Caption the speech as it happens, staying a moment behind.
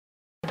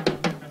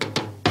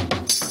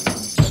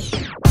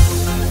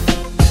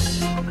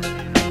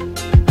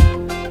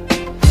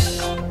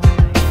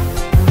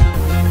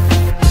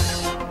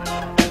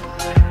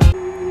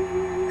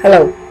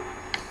Hello.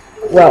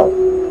 Well,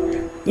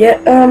 yeah,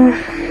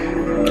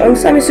 I'm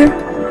Sammy soon.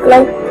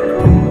 Hello.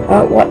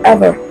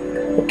 Whatever.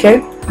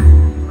 Okay.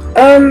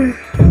 Um,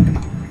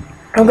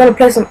 I'm gonna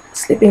play some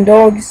Sleeping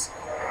Dogs.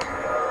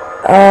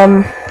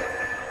 Oh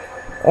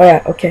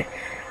yeah, okay.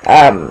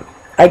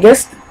 I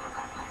guess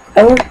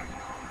oh,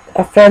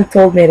 a friend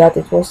told me that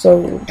it was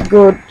so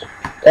good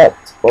that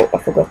I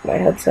forgot my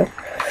headset.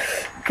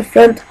 A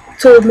friend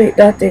told me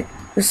that it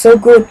was so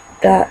good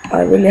that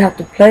I really had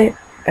to play it,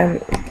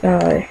 and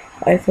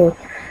I thought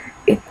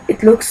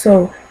it looks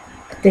so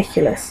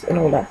ridiculous and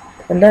all that.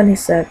 And then he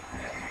said,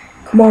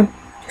 "Come on,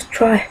 just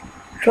try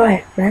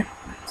it, man."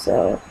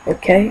 So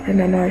okay, and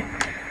then and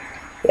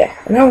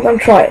now I'm gonna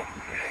try it.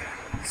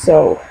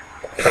 So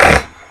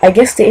I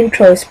guess the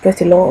intro is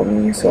pretty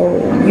long, so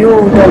you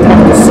don't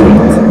have to see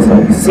it.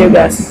 So see you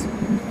guys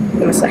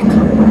in a sec. You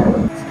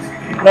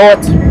know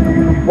what?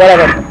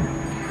 Whatever.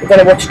 We're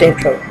gonna watch the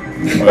intro.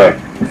 Okay.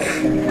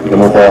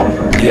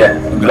 Yeah.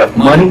 You got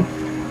money?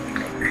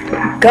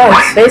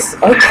 Guys, face.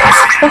 Oh, yes.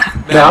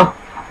 Ja.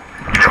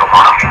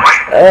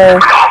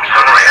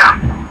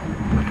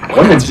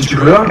 Kom eens, zit je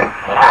kleur?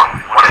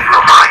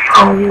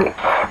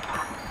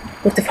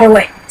 Look the far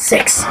away.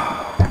 6.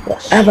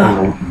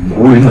 Whatever.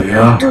 Mooi,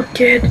 ja. Dude,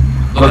 kid.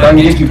 Wat dan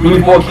niet, je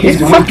bloed voor His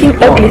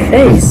fucking ugly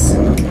face.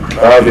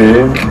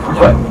 Okay.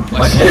 What?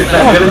 My shit's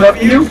not good enough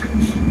for you?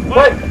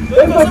 What?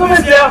 Kom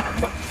eens, ja.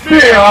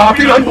 Ja,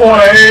 je bent voor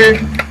hè.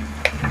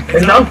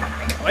 En dan?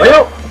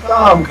 Well,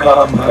 come,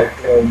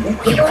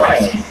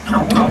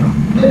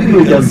 maybe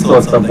we can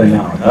sort something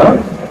out, huh?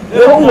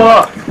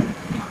 What?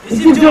 Is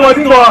he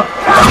doing what?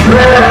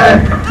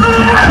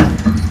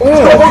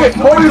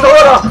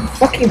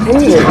 Fucking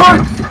brutal.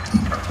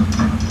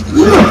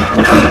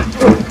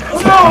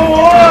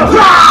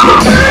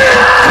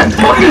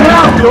 Fucking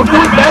hell! Don't do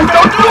it, man!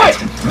 Don't do it!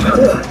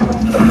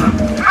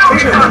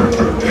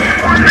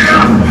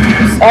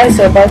 His eyes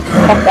are about to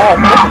pop out.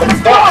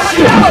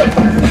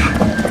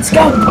 Let's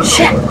go!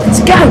 Shit! Let's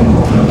go!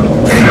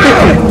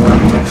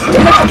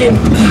 Fucking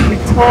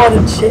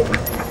retarded shit.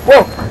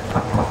 Whoa!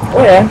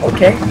 Oh yeah,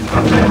 okay.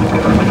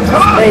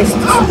 Space.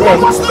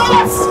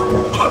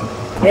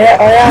 Yeah,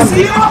 I am.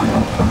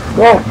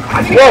 Whoa!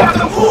 Whoa!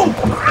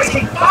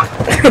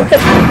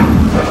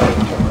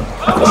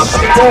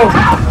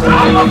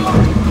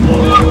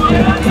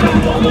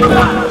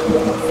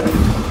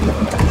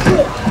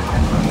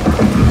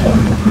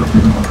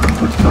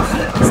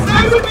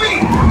 Stay with me!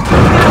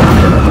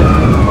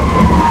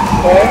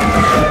 Whoa!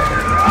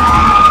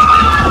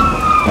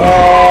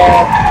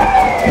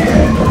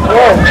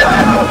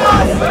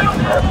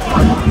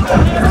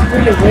 It's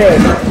really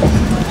weird.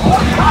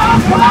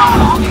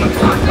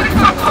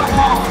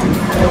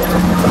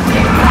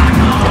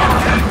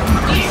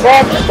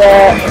 What the?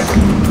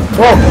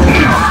 Whoa!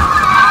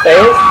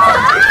 Face?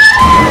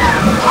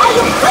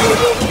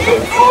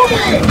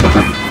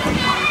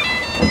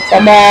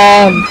 Come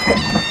on!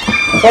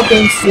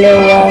 Fucking slow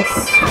us.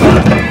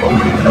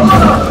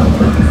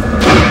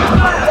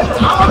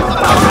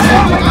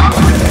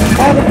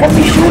 Why the fuck are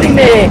you shooting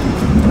me?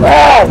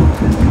 Wow!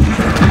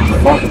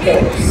 Fuck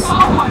this.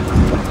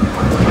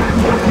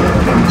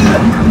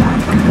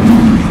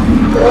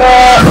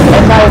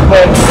 And now it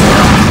works.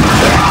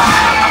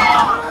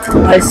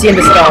 I see in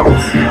the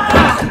stars.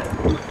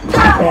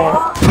 Yeah.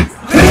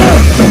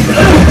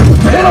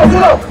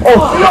 Oh,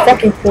 the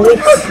fucking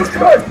police.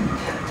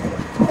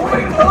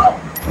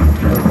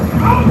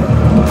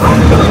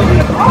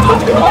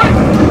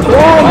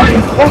 Whoa,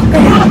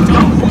 fucking.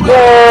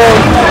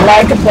 Whoa,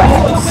 like a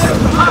blouse.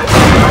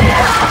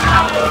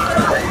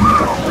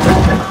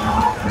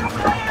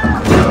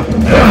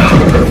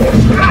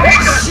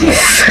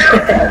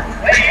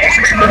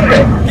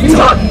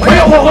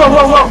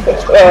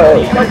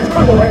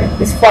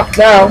 It's fucked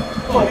now.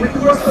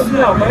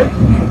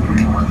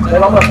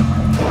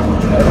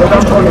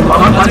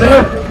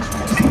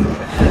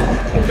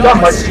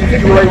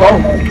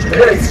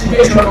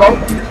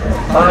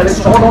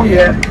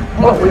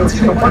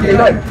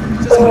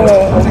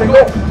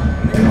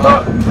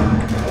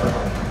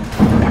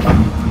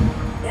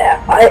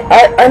 Yeah,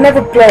 I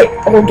never play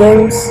all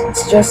games.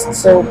 It's just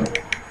so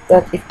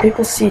that if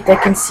people see it, they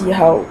can see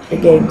how the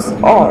games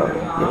are,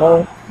 you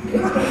know.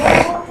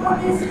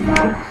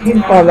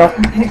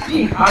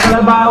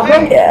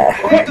 Yeah.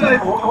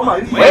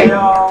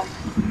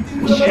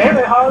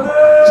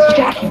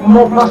 Jackie from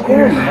Old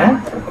Prosperity,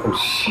 man. Oh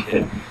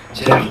shit.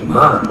 Jackie,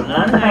 man.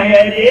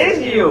 It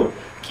is you.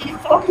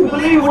 Can't fucking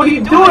believe what are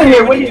you doing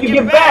here? When did you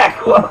get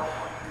back?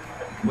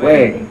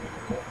 Wait.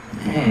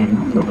 Man,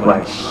 you look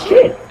like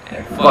shit.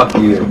 Yeah, fuck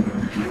you.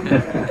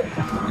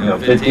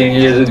 15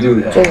 years to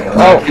do that. I'm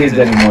not kids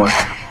anymore.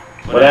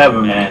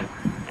 Whatever, man.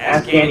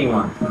 Ask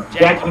anyone.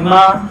 Jackie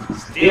Ma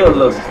still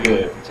looks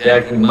good.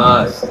 Jackie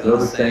Ma is still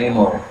the same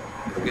old.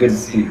 Good to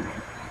see you.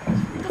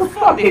 What the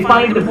fuck? They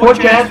finally deport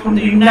your ass from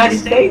the United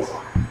States?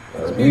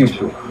 That was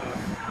mutual.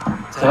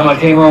 Time I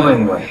came home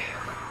anyway.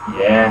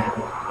 Yeah,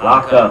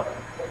 lock up.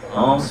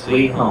 Home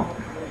sweet home.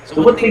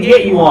 So what they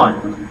get you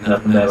on?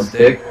 Nothing that'll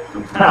stick.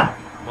 Ha!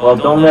 Well,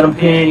 don't let them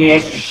pin any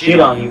extra shit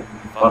on you.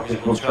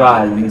 Fuckers will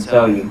try, let me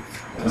tell you.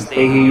 Once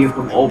they hear you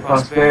from Old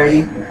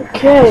Prosperity,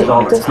 Okay, it's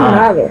all it the doesn't time.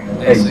 matter.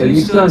 Hey, so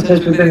you still in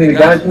touch with any of the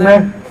guys from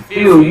there?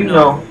 Few, you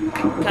know,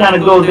 we kind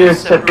of go their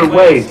separate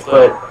ways,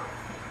 but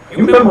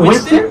you remember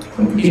Winston?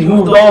 He's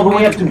moved all the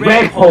way up to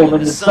Redpole in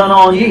the Sun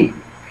on Ye.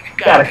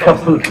 Got a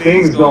couple of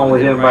things going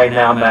with him right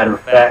now, matter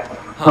of fact.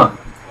 Huh.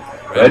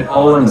 Red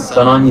Pole and the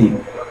Sun on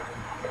you.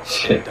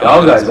 Shit,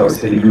 dog guys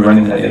always said he'd be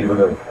running that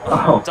neighborhood.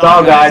 Oh,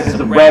 Dog Eyes is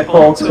the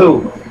Redpole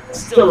too.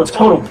 Still a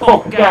total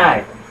poke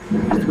guy.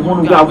 He's the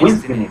one who got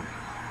Winston in.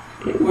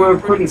 We were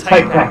pretty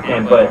tight back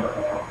then, but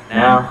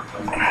now...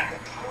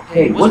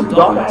 Hey, wasn't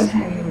Dog Eyes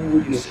hanging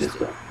with your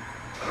sister?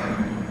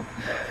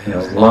 You know, it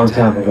was a long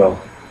time ago.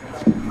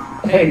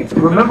 Hey,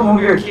 remember when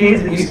we were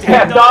kids and you used to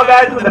have Dog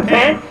Eyes with a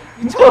pen?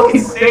 You totally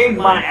saved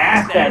my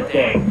ass that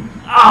day.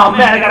 Oh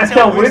man, I gotta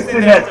tell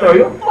Winston that story.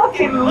 You'll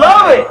fucking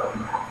love it!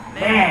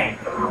 Man,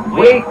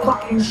 Wade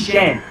fucking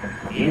Shen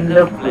in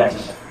the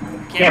flesh.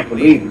 Can't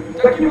believe it.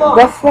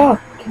 The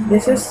fuck?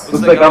 This is...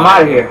 Looks like I'm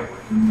out of here.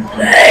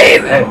 Hey,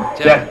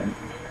 Jack.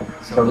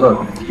 So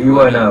look, if you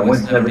and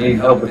Winston ever need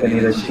help with any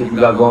of that shit you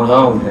got going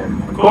on with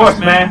him, Of course,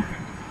 man.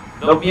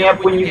 Look me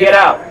up when you get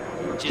out.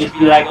 Just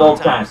be like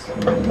old times.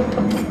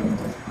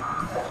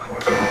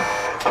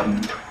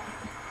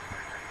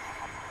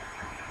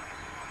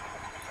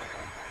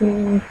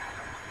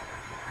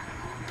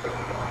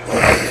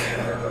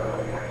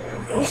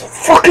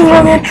 Fucking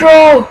long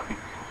intro!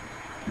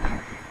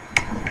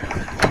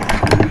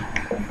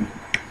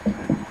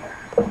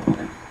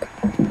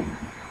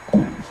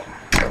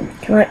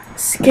 Can I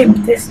skip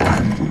this?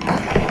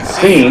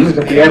 Seems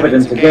that the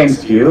evidence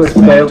against you has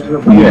failed to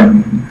appear.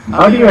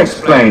 How do you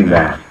explain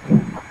that?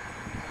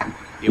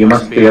 You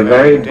must be a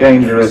very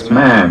dangerous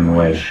man,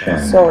 Wei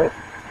Shen. Sorry.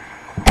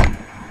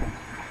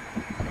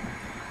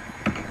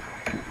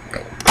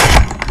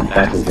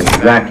 That is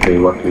exactly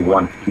what we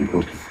want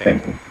people to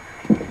think.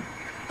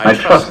 I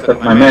trust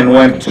that my men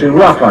went too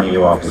rough on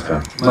you,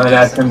 officer. might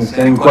ask them the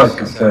same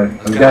question, sir.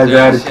 Those guys are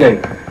out of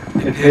shape.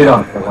 It paid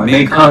off, though. I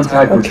made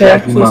contact with Okay,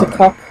 Jackie he's Ma. a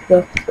cop.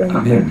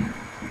 I'm in.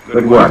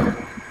 Good work.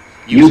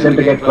 Use him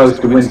to get close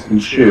to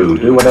Winston's shoe.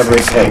 Do whatever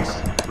it takes.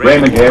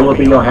 Raymond here will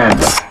be your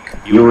handler.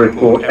 You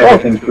report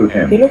everything through He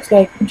him. looks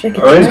like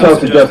Jackie Our intel Chan.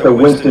 suggests that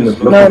Winston is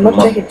looking No, for not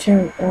muscle. Jackie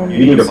Chan.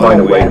 You need to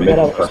find a way to make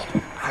him trust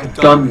you. I've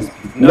done this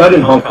before. Not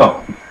in Hong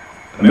Kong.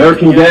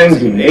 American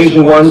gangs, even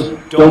Asian ones,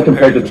 don't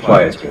compare to the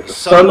triads. The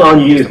Sun On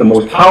Yi is the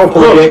most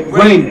powerful Look, gang.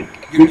 Raymond.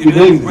 Your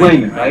name's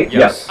Raymond, right?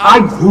 Yes. I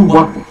grew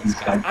up with these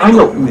guys. I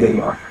know who they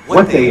are,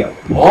 what they are.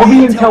 All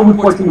the intel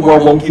reports in the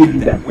world won't give you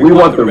that. We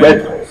want the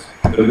Red Poles,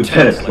 the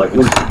lieutenants like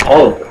Winston,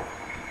 all of them.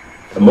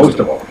 And most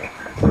of all,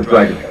 the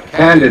Dragonhead.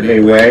 Candidly,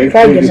 Wei,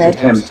 previous Dragonhead.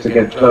 attempts to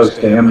get close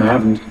to him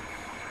haven't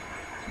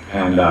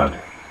panned out.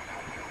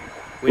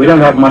 We don't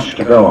have much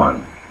to go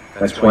on.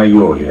 That's why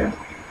you're here.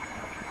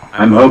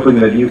 I'm hoping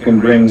that you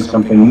can bring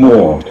something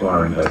more to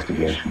our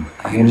investigation.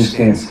 I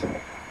understand, sir.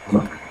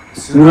 Look,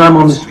 the sooner I'm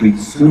on the street,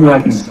 the sooner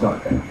I can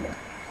start.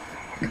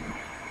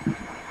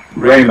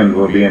 Raymond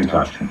will be in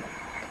touch.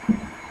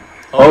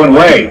 Oh, and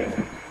Wei,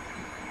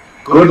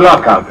 good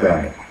luck out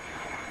there.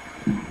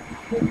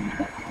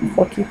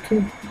 Fuck you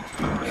too.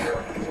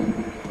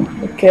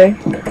 Okay.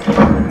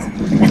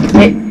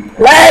 Hey,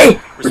 Lay!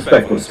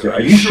 Respectfully, sir,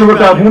 are you sure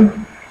about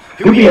him?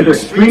 He'll be under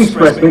extreme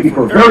stress maybe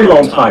for a very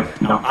long time.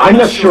 Now, I'm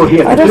not sure he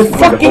has I the don't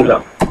discipline to fucking hold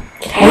up.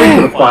 According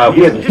to the file,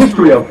 he has a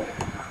history of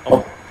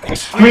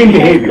extreme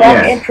behavior, Long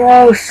yes.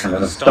 intros. And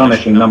an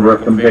astonishing number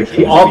of convictions.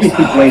 He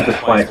obviously blames his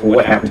client for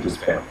what happened to his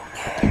family.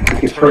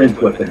 He's turned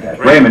into a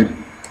vendetta.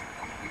 Raymond,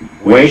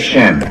 Wei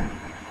Shen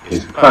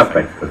is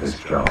perfect for this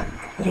job.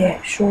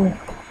 Yeah, sure.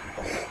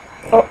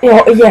 Oh,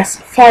 yes,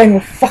 finally,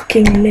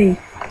 fucking Lee.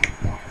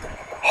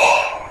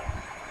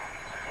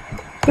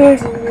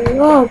 There's a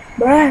lot,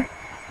 man.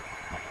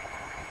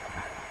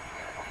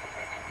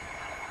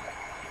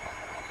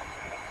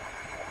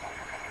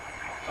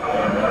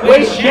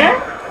 Wait, Shen?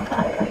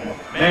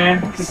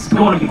 Man, this is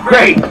going to be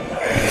great.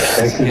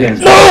 Thanks again,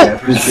 sir. No! I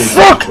appreciate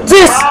Fuck that.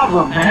 this!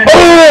 Problem, man.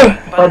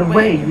 Ugh. By the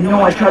way, you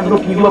know I tried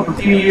looking you up a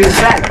few years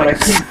back, but I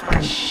couldn't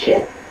find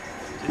shit.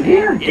 Is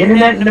there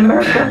internet in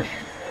America?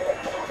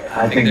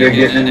 I think they're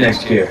getting it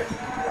next year.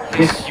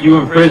 Guess you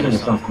were in prison or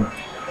something.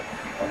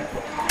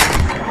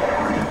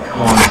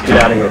 Come on, let's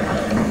get out of here.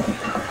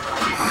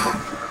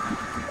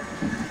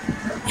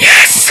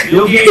 Yes!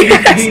 You'll get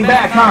used to being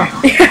back,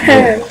 huh?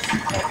 Yes!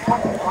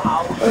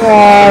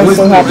 I'm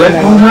so happy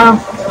Red Bull now.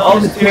 now? All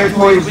this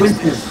territory is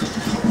Winston's.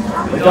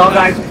 The dog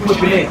guys are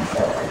pushing in.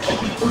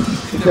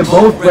 If they're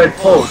both Red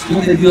Poles,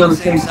 shouldn't they be on the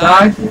same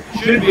side?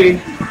 Should be.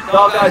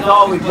 Dog guys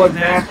always was an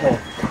asshole.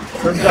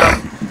 Turns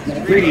out, he's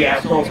a greedy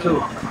asshole too.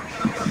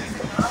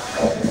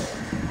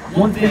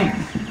 One thing,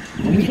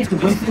 when we get to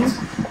Winston's,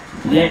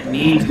 let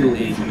me do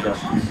the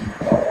introductions.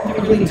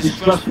 They're really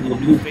distrustful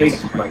of new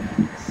faces right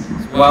now.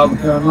 It's wild and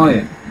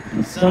paranoia.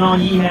 Sun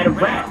On Yi had a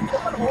rat.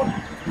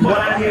 Got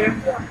out here,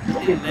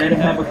 didn't let him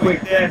have a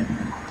quick death.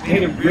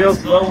 Made him real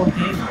slow and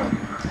painful.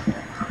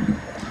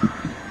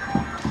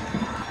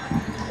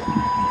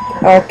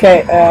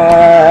 Okay,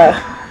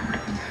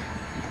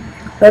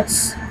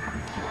 let's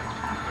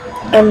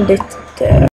end it there.